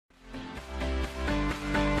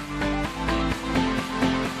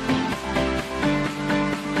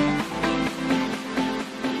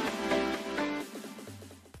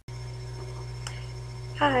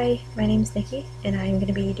Hi, my name's Nikki, and I'm going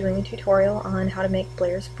to be doing a tutorial on how to make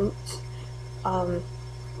Blair's boots.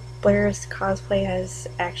 Blair's cosplay has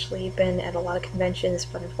actually been at a lot of conventions,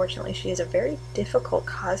 but unfortunately she is a very difficult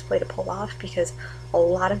cosplay to pull off because a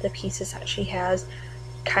lot of the pieces that she has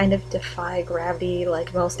kind of defy gravity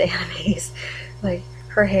like most animes. Like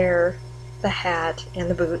her hair, the hat, and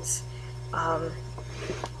the boots.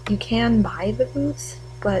 You can buy the boots,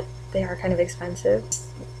 but they are kind of expensive.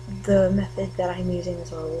 The method that I'm using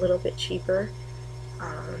is a little bit cheaper.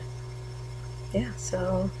 Yeah,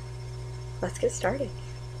 so let's get started.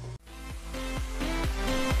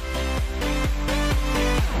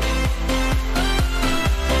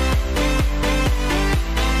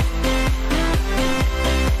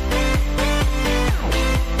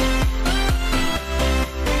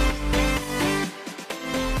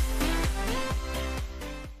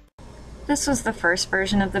 This was the first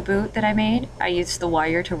version of the boot that I made. I used the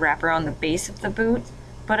wire to wrap around the base of the boot,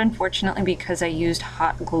 but unfortunately because I used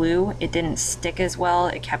hot glue, it didn't stick as well.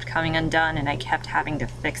 It kept coming undone and I kept having to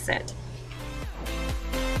fix it.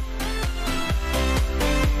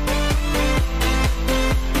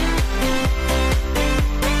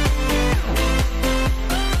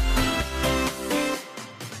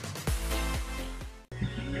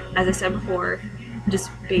 As I said before,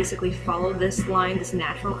 just basically follow this line, this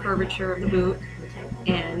natural curvature of the boot,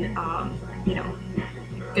 and you know,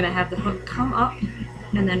 gonna have the hook come up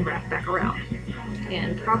and then wrap back around.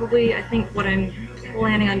 And probably, I think what I'm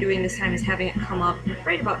planning on doing this time is having it come up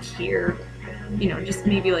right about here, you know, just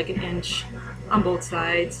maybe like an inch on both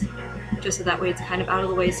sides, just so that way it's kind of out of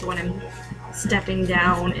the way, so when I'm stepping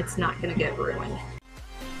down, it's not gonna get ruined.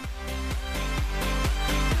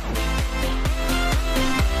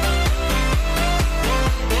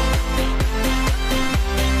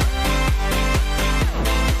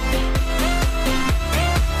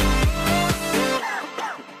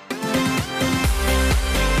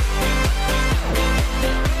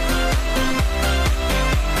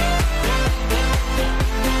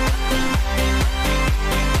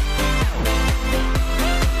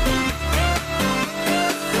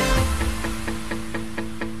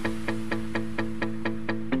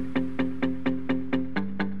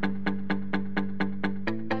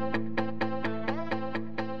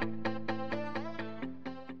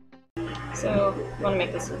 So I want to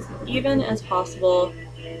make this as even as possible.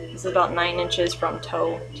 This is about 9 inches from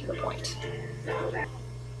toe to the point.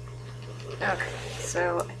 Okay,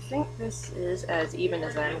 so I think this is as even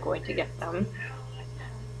as I'm going to get them.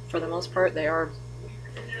 For the most part, they are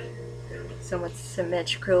somewhat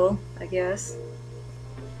symmetrical, I guess.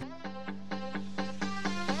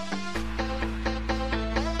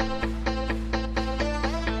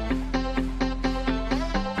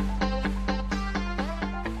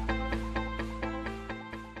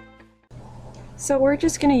 So we're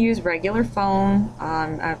just going to use regular foam.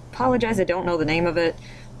 I apologize, I don't know the name of it,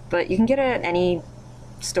 but you can get it at any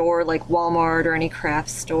store like Walmart or any craft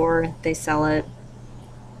store. They sell it.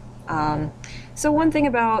 So one thing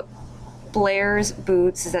about Blair's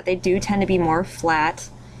boots is that they do tend to be more flat,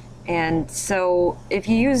 and so if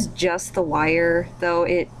you use just the wire, though,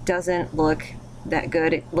 it doesn't look that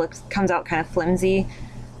good. It comes out kind of flimsy.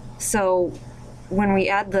 So when we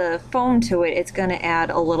add the foam to it, it's going to add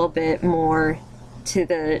a little bit more to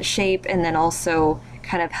the shape and then also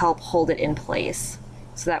kind of help hold it in place.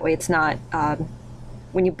 So that way it's not,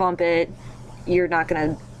 when you bump it, you're not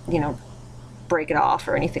going to, you know, break it off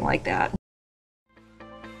or anything like that.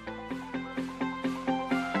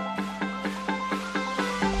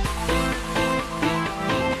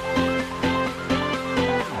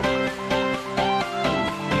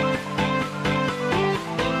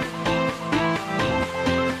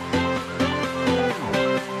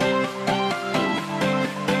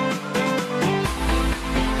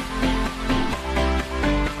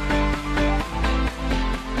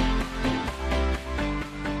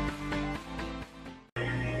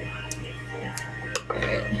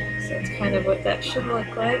 So that's kind of what that should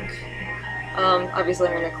look like. Obviously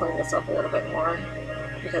I'm going to clean this up a little bit more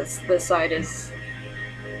because this side is,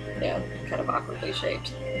 yeah, kind of awkwardly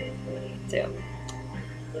shaped. So,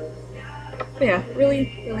 but yeah,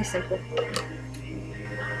 really simple.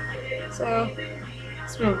 So,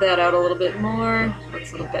 let's move that out a little bit more.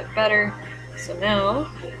 Looks a little bit better. So now,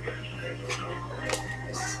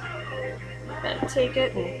 just kind of take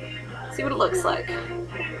it and see what it looks like.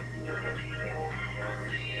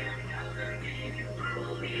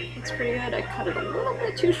 Looks pretty good. I cut it a little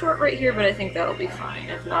bit too short right here, but I think that'll be fine.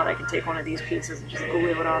 If not, I can take one of these pieces and just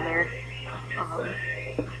glue it on there.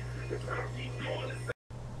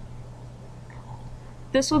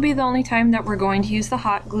 This will be the only time that we're going to use the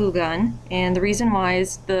hot glue gun, and the reason why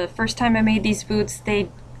is the first time I made these boots, they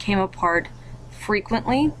came apart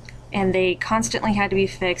frequently, and they constantly had to be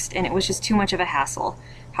fixed, and it was just too much of a hassle.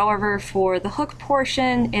 However, for the hook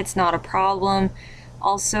portion, it's not a problem.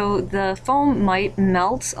 Also, the foam might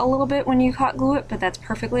melt a little bit when you hot glue it, but that's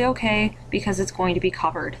perfectly okay because it's going to be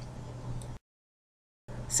covered.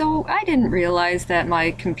 So I didn't realize that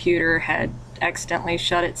my computer had accidentally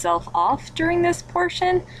shut itself off during this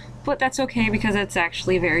portion, but that's okay because it's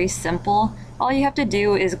actually very simple. All you have to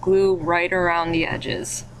do is glue right around the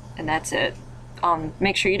edges, and that's it.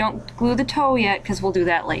 Make sure you don't glue the toe yet because we'll do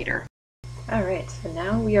that later. Alright, so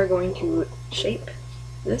now we are going to shape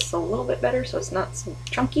this a little bit better so it's not so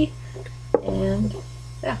chunky, and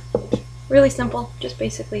yeah, really simple. Just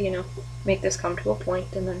basically, you know, make this come to a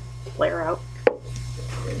point and then flare out.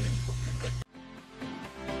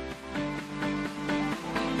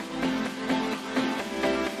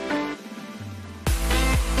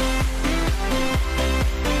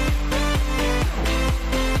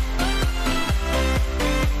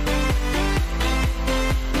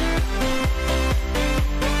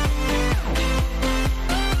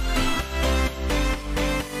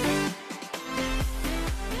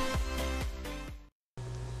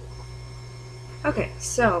 Okay,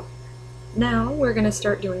 so now we're going to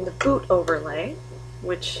start doing the boot overlay,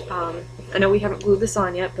 which I know we haven't glued this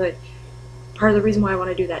on yet, but part of the reason why I want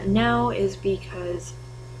to do that now is because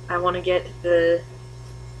I want to get the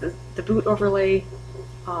boot overlay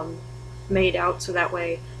made out so that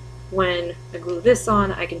way when I glue this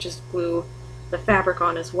on, I can just glue the fabric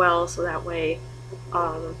on as well, so that way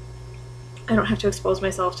I don't have to expose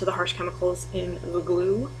myself to the harsh chemicals in the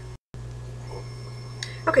glue.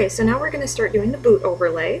 Okay, so now we're going to start doing the boot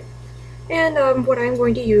overlay, and what I'm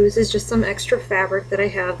going to use is just some extra fabric that I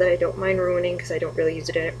have that I don't mind ruining because I don't really use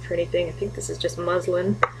it for anything. I think this is just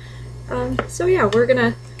muslin. So yeah, we're going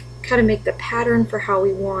to kind of make the pattern for how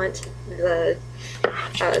we want the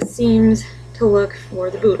seams to look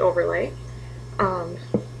for the boot overlay.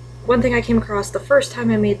 One thing I came across the first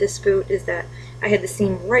time I made this boot is that I had the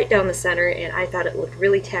seam right down the center and I thought it looked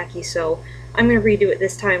really tacky, so I'm going to redo it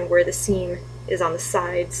this time where the seam is on the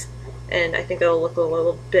sides, and I think it'll look a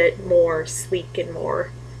little bit more sleek and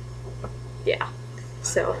more, yeah.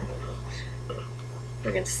 So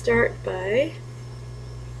we're going to start by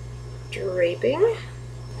draping.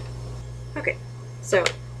 Okay, so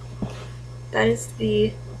that is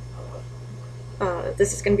the,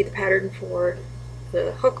 this is going to be the pattern for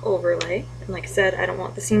the hook overlay, and like I said, I don't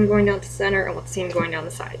want the seam going down the center, I want the seam going down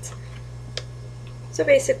the sides. So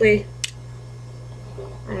basically,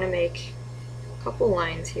 I'm going to make a couple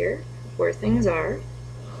lines here where things are.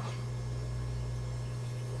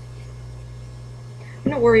 I'm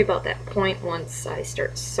going to worry about that point once I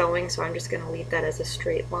start sewing, so I'm just going to leave that as a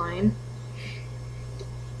straight line.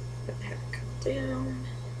 Have it come down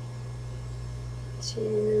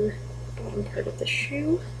to the bottom part of the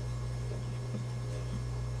shoe.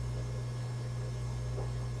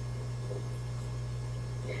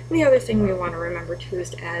 And the other thing we want to remember too is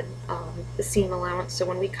to add the seam allowance. So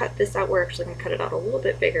when we cut this out, we're actually going to cut it out a little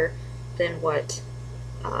bit bigger than what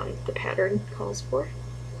the pattern calls for.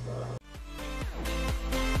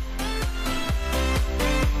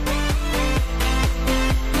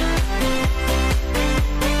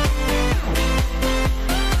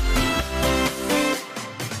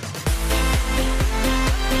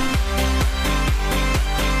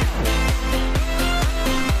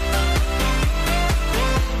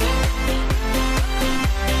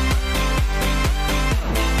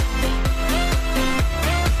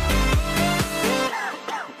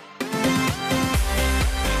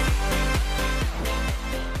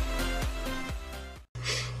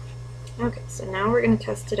 Okay, so now we're going to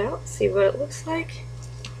test it out, see what it looks like,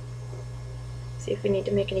 see if we need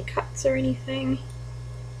to make any cuts or anything.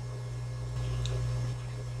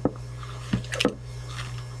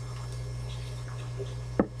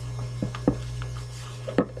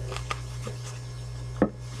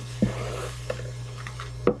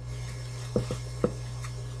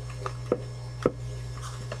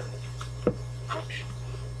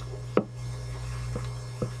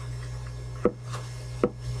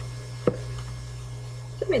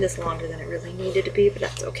 Made this longer than it really needed to be, but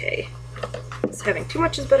that's okay. Because having too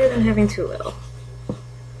much is better than having too little.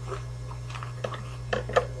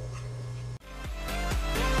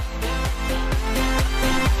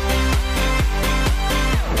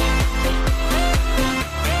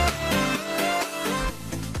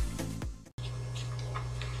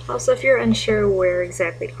 Also, if you're unsure where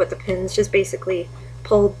exactly to put the pins, just basically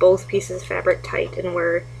pull both pieces of fabric tight and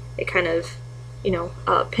where it kind of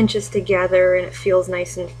pinches together and it feels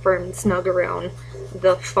nice and firm and snug around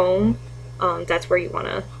the foam, that's where you want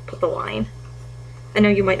to put the line. I know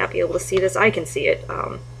you might not be able to see this. I can see it,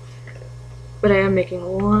 but I am making a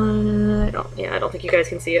line. I don't think you guys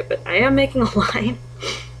can see it, but I am making a line.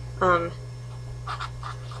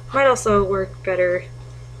 Might also work better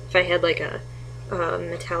if I had like a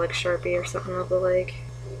metallic Sharpie or something of the like.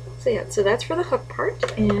 So yeah, so that's for the hook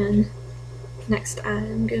part, and next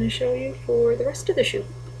I'm going to show you for the rest of the shoe.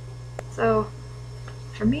 So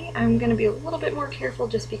for me, I'm going to be a little bit more careful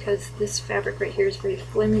just because this fabric right here is very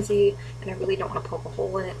flimsy and I really don't want to poke a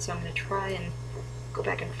hole in it, so I'm going to try and go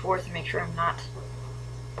back and forth and make sure I'm not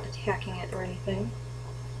attacking it or anything.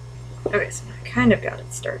 Okay, so I kind of got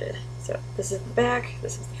it started. So this is the back,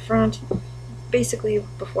 this is the front. Basically,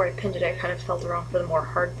 before I pinned it, I kind of felt around for the more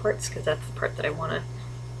hard parts because that's the part that I want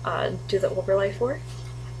to do the overlay for.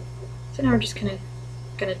 So now we're just kind of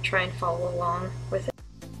going to try and follow along with it.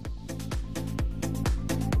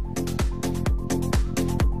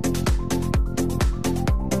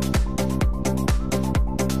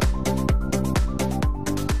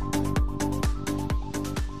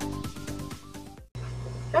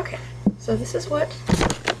 Okay, so this is what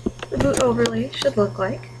the boot overlay should look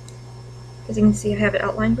like. As you can see, I have it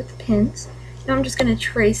outlined with the pins. Now I'm just going to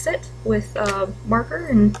trace it with a marker,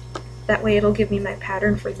 and that way it'll give me my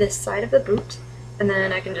pattern for this side of the boot. And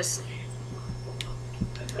then I can just,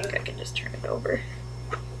 I think I can just turn it over.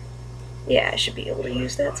 Yeah, I should be able to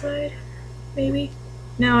use that side, maybe.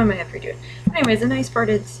 No, I might have to redo it. Anyways, the nice part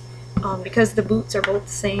is, because the boots are both the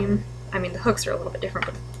same, I mean the hooks are a little bit different,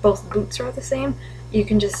 but both boots are the same, you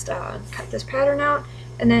can just cut this pattern out,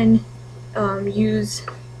 and then you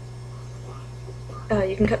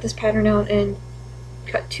can cut this pattern out and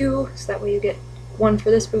cut two, so that way you get one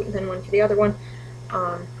for this boot and then one for the other one,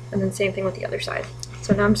 and then same thing with the other side.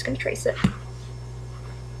 So now I'm just going to trace it.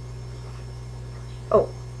 Oh,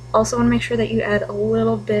 also want to make sure that you add a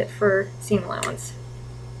little bit for seam allowance.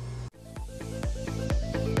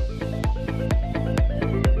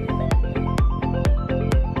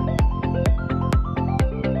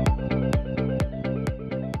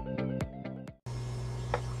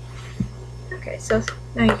 Okay, so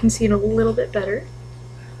now you can see it a little bit better.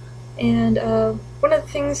 And one of the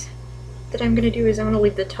things that I'm going to do is I'm going to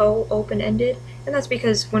leave the toe open-ended, and that's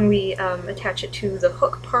because when we attach it to the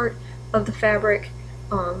hook part of the fabric,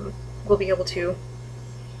 we'll be able to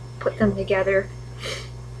put them together,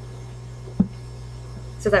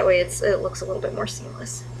 so that way it looks a little bit more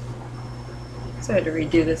seamless. So I had to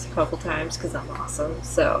redo this a couple times because I'm awesome,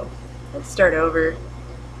 so let's start over.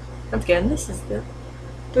 Once again, this is the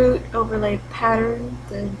boot overlay pattern.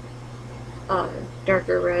 The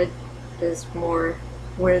darker red is more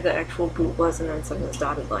where the actual boot was, and then some of the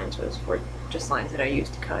dotted lines were just lines that I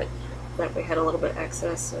used to cut. That way I had a little bit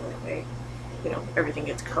excess, so that way, everything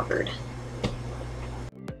gets covered.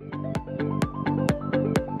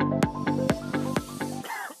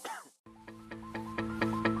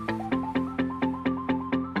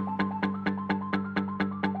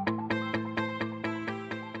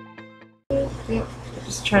 Yep,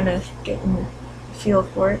 just trying to get a feel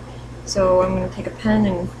for it. So I'm going to take a pen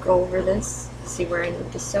and go over this, see where I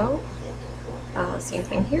need to sew. Same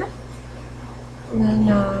thing here. And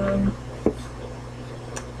then,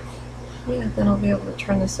 then I'll be able to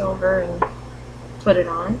turn this over and put it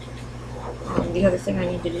on. The other thing I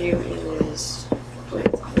need to do is put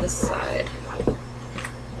it on this side.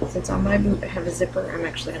 Since on my boot I have a zipper, I'm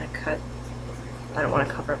actually going to cut. I don't want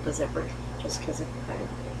to cover up the zipper just because I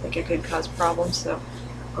think it could cause problems, so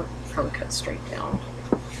I'll probably cut straight down.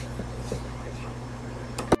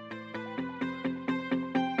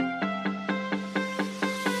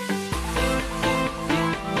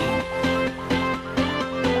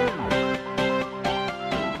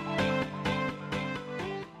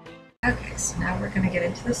 Okay, so now we're going to get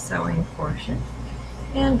into the sewing portion,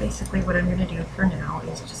 and basically what I'm going to do for now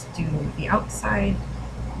is just do the outside,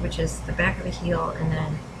 which is the back of the heel, and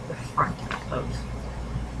then the front of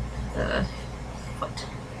the foot.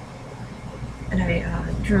 And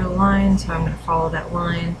I drew a line, so I'm going to follow that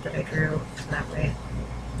line that I drew, so that way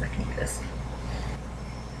I can do this.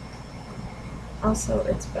 Also,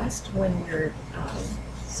 it's best when you're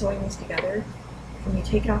sewing these together, when you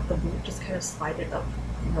take it off the boot, just kind of slide it up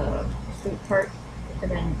the boot part,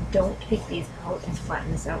 and then don't take these out and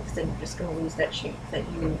flatten this out, because then you're just going to lose that shape that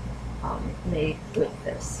you made with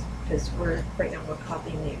this. Because right now we're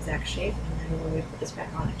copying the exact shape, and then when we put this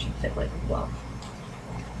back on, it should fit like a glove.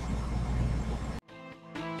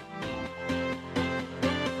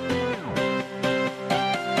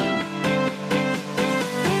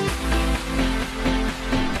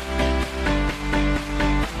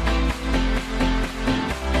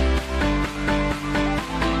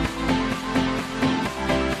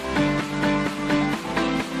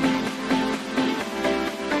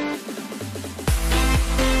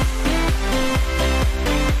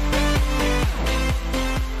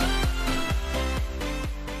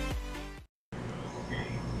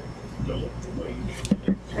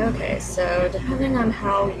 So depending on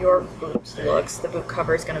how your boot looks, the boot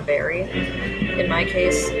cover is going to vary. In my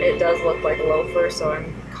case, it does look like a loafer, so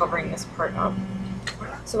I'm covering this part up.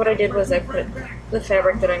 So what I did was I put the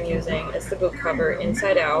fabric that I'm using as the boot cover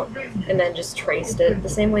inside out, and then just traced it the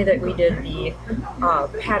same way that we did the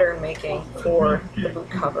pattern making for the boot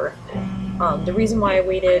cover. The reason why I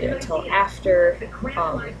waited until after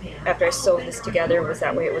I sewed this together was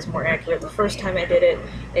that way it was more accurate. The first time I did it,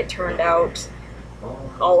 it turned out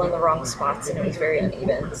all in the wrong spots and it was very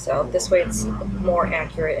uneven. So this way it's more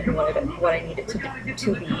accurate in what I need it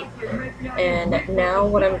to be. And now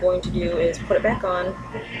what I'm going to do is put it back on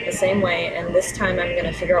the same way, and this time I'm going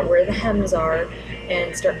to figure out where the hems are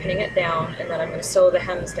and start pinning it down, and then I'm going to sew the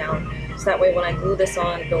hems down so that way when I glue this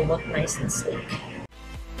on it'll look nice and sleek.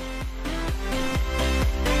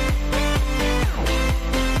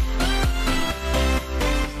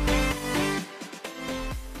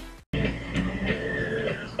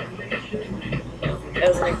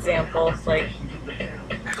 As an example, like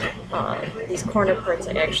these corner parts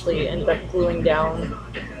I actually ended up gluing down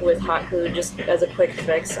with hot glue just as a quick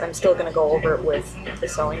fix. I'm still going to go over it with the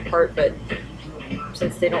sewing part, but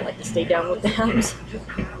since they don't like to stay down with the hems.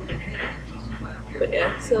 But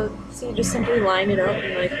yeah, so you just simply line it up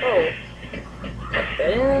and like, oh, put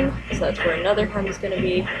that in, so that's where another hem is going to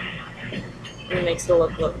be, and it makes it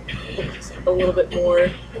look a little bit more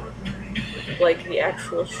like the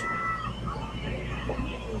actual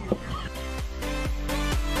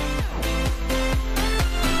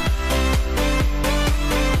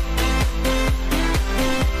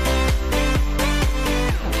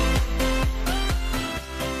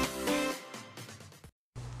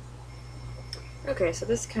Okay, so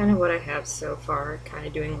this is kind of what I have so far, kind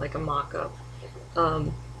of doing like a mock-up.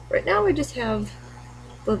 Right now I just have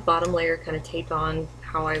the bottom layer kind of taped on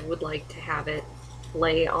how I would like to have it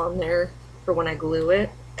lay on there for when I glue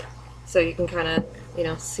it. So you can kind of, you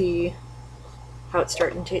know, see how it's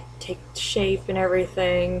starting to take shape and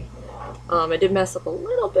everything. I did mess up a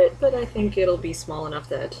little bit, but I think it'll be small enough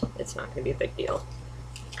that it's not going to be a big deal.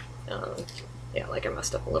 Yeah, like I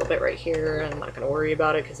messed up a little bit right here. I'm not going to worry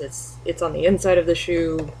about it because it's on the inside of the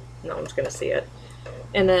shoe. No one's going to see it.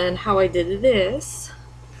 And then how I did this,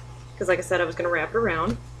 because like I said, I was going to wrap it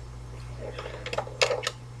around.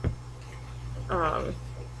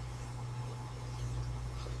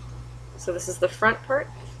 So this is the front part.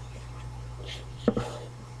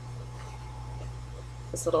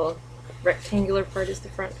 This little rectangular part is the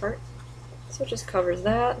front part. So it just covers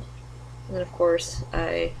that. And then of course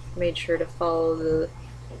I made sure to follow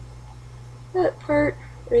that part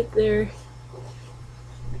right there.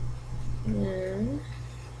 And then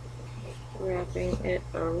wrapping it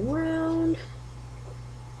around.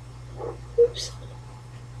 Oops.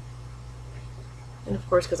 And of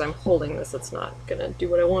course, because I'm holding this, it's not gonna do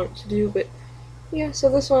what I want it to do, but yeah, so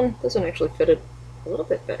this one actually fitted a little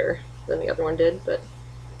bit better than the other one did, but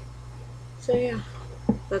so yeah,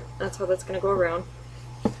 that's how that's gonna go around.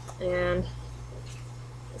 And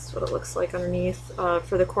this is what it looks like underneath.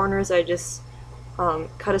 For the corners, I just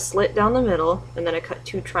cut a slit down the middle, and then I cut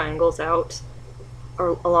 2 triangles out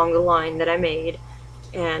along the line that I made,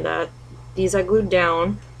 and these I glued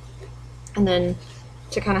down. And then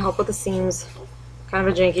to kind of help with the seams, kind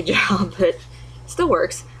of a janky job, but it still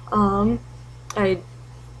works. I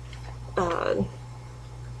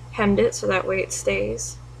hemmed it so that way it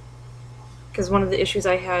stays. Because one of the issues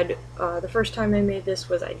I had the first time I made this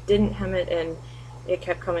was I didn't hem it and it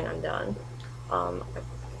kept coming undone. I'm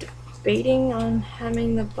debating on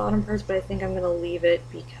hemming the bottom parts, but I think I'm going to leave it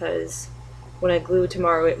because when I glue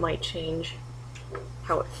tomorrow it might change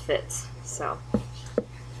how it fits. So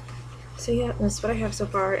yeah, that's what I have so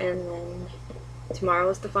far, and then tomorrow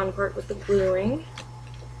is the fun part with the gluing,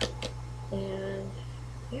 and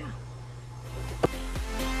yeah.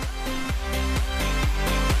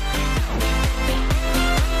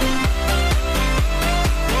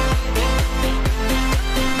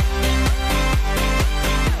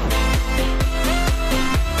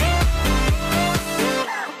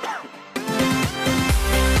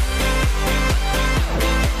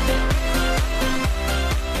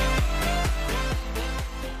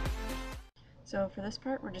 So for this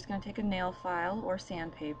part, we're just going to take a nail file or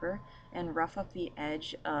sandpaper and rough up the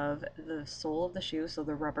edge of the sole of the shoe, so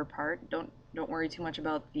the rubber part. Don't worry too much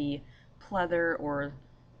about the pleather or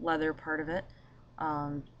leather part of it.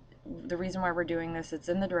 The reason why we're doing this, it's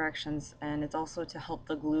in the directions, and it's also to help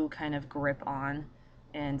the glue kind of grip on,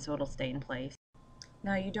 and so it'll stay in place.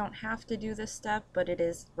 Now you don't have to do this step, but it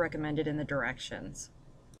is recommended in the directions.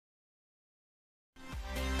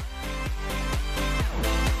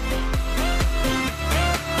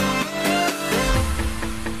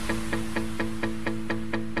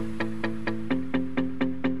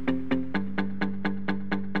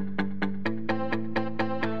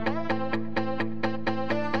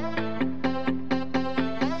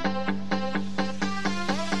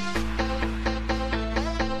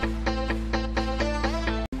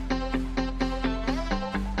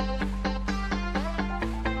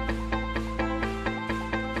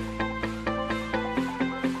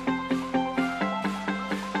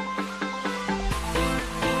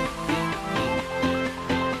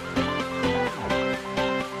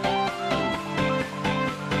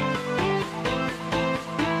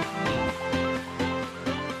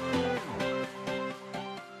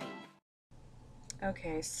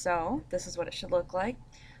 Okay, so this is what it should look like.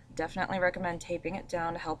 Definitely recommend taping it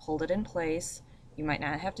down to help hold it in place. You might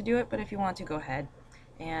not have to do it, but if you want to, go ahead.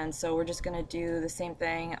 And so we're just going to do the same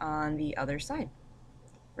thing on the other side,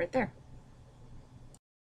 right there.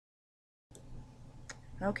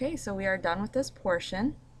 Okay, so we are done with this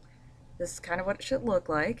portion. This is kind of what it should look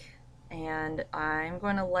like, and I'm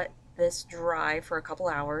going to let this dry for a couple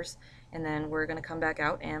hours, and then we're going to come back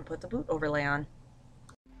out and put the boot overlay on.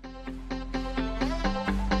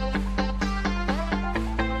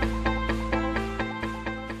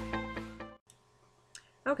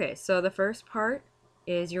 Okay, so the first part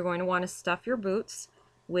is you're going to want to stuff your boots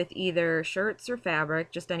with either shirts or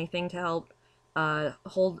fabric, just anything to help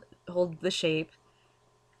hold the shape.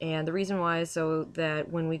 And the reason why is so that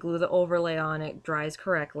when we glue the overlay on, it dries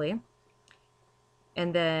correctly.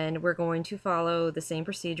 And then we're going to follow the same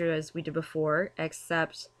procedure as we did before,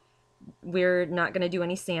 except we're not going to do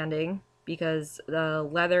any sanding because the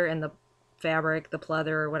leather and the fabric, the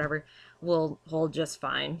pleather or whatever, will hold just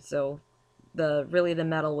fine. So the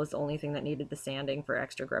metal was the only thing that needed the sanding for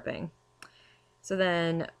extra gripping. So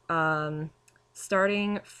then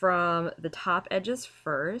starting from the top edges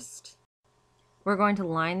first, we're going to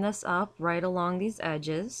line this up right along these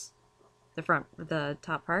edges, the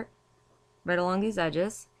top part, right along these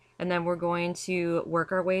edges, and then we're going to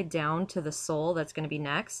work our way down to the sole that's going to be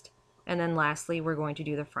next, and then lastly we're going to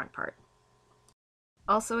do the front part.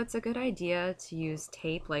 Also, it's a good idea to use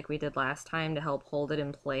tape like we did last time to help hold it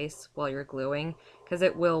in place while you're gluing, because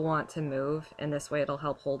it will want to move, and this way it'll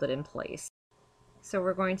help hold it in place. So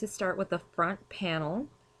we're going to start with the front panel,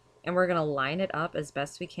 and we're going to line it up as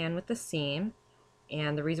best we can with the seam.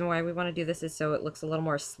 And the reason why we want to do this is so it looks a little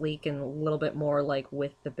more sleek and a little bit more like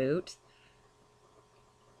with the boot.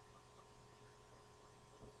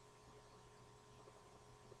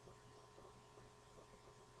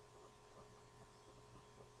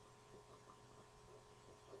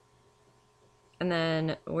 And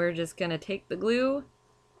then we're just going to take the glue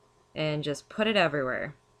and just put it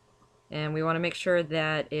everywhere. And we want to make sure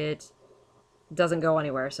that it doesn't go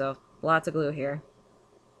anywhere, so lots of glue here.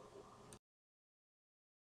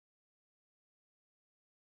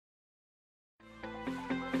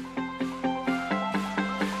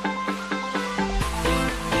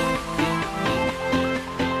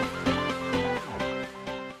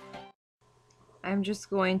 I'm just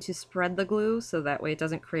going to spread the glue so that way it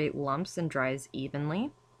doesn't create lumps and dries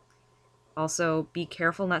evenly. Also, be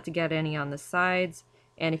careful not to get any on the sides,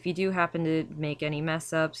 and if you do happen to make any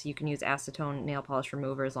mess ups, you can use acetone nail polish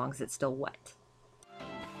remover as long as it's still wet.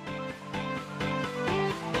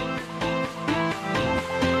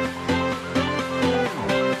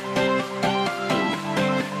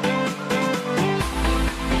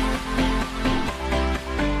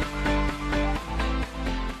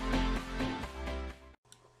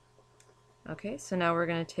 Okay, so now we're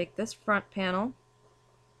going to take this front panel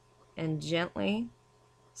and gently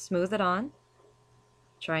smooth it on.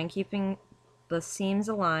 Try and keeping the seams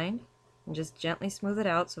aligned and just gently smooth it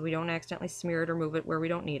out so we don't accidentally smear it or move it where we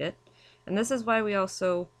don't need it. And this is why we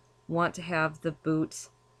also want to have the boot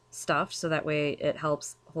stuffed, so that way it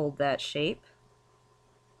helps hold that shape.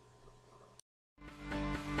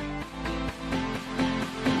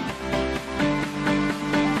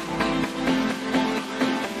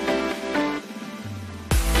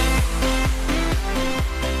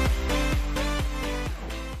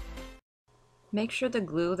 Make sure the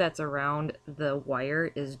glue that's around the wire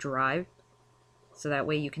is dry, so that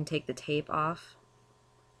way you can take the tape off.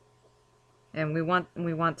 And we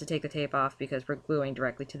want to take the tape off because we're gluing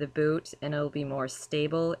directly to the boot, and it'll be more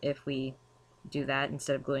stable if we do that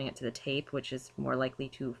instead of gluing it to the tape, which is more likely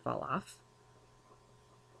to fall off.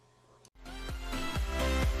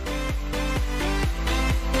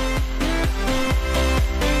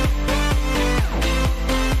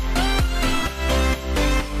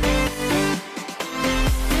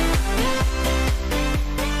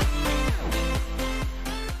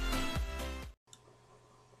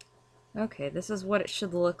 Okay, this is what it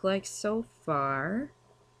should look like so far,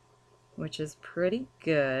 which is pretty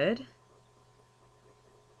good.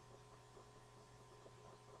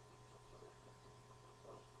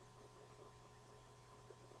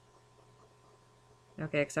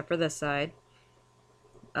 Okay, except for this side.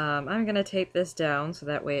 I'm going to tape this down so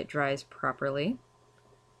that way it dries properly.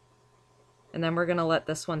 And then we're going to let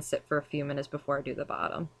this one sit for a few minutes before I do the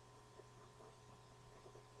bottom.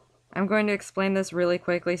 I'm going to explain this really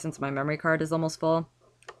quickly since my memory card is almost full.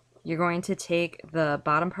 You're going to take the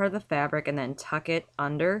bottom part of the fabric and then tuck it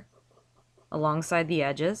under alongside the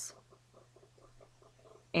edges.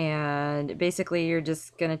 And basically you're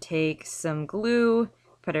just going to take some glue,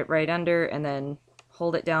 put it right under, and then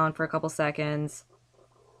hold it down for a couple seconds,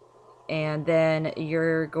 and then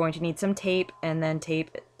you're going to need some tape, and then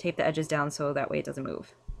tape the edges down so that way it doesn't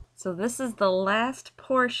move. So this is the last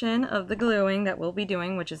portion of the gluing that we'll be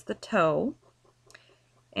doing, which is the toe.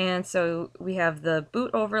 And so we have the boot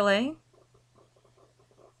overlay,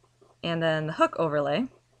 and then the hook overlay.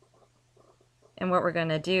 And what we're going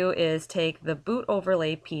to do is take the boot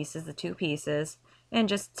overlay pieces, the two pieces, and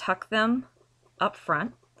just tuck them up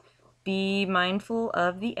front. Be mindful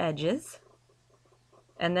of the edges.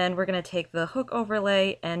 And then we're going to take the hook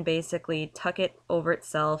overlay and basically tuck it over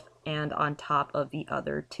itself and on top of the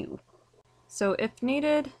other two. So if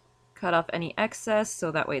needed, cut off any excess so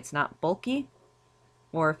that way it's not bulky,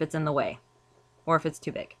 or if it's in the way, or if it's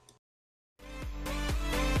too big.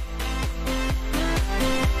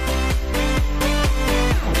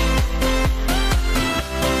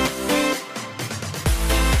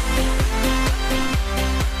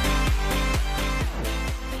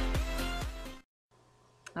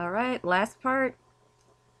 Alright, last part.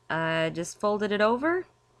 I just folded it over,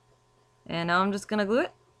 and now I'm just gonna glue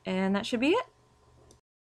it, and that should be it.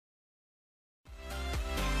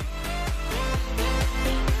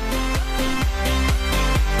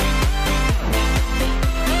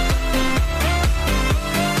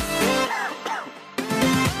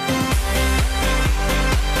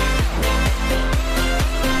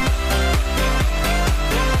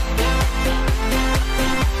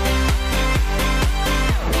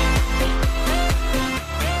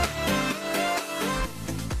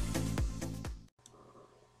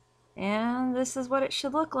 And this is what it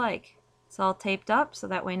should look like. It's all taped up so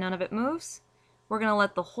that way none of it moves. We're going to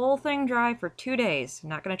let the whole thing dry for 2 days. I'm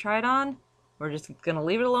not going to try it on. We're just going to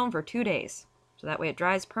leave it alone for 2 days. So that way it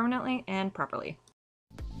dries permanently and properly.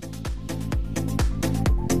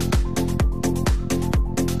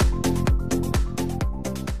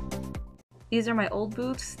 These are my old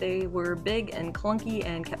boots. They were big and clunky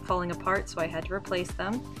and kept falling apart, so I had to replace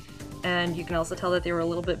them. And you can also tell that they were a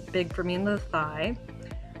little bit big for me in the thigh.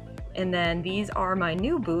 And then these are my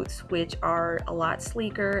new boots, which are a lot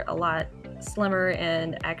sleeker, a lot slimmer,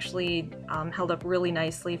 and actually held up really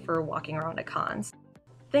nicely for walking around at cons.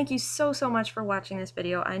 Thank you so much for watching this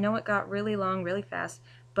video. I know it got really long, really fast,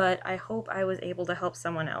 but I hope I was able to help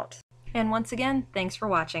someone out. And once again, thanks for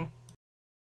watching.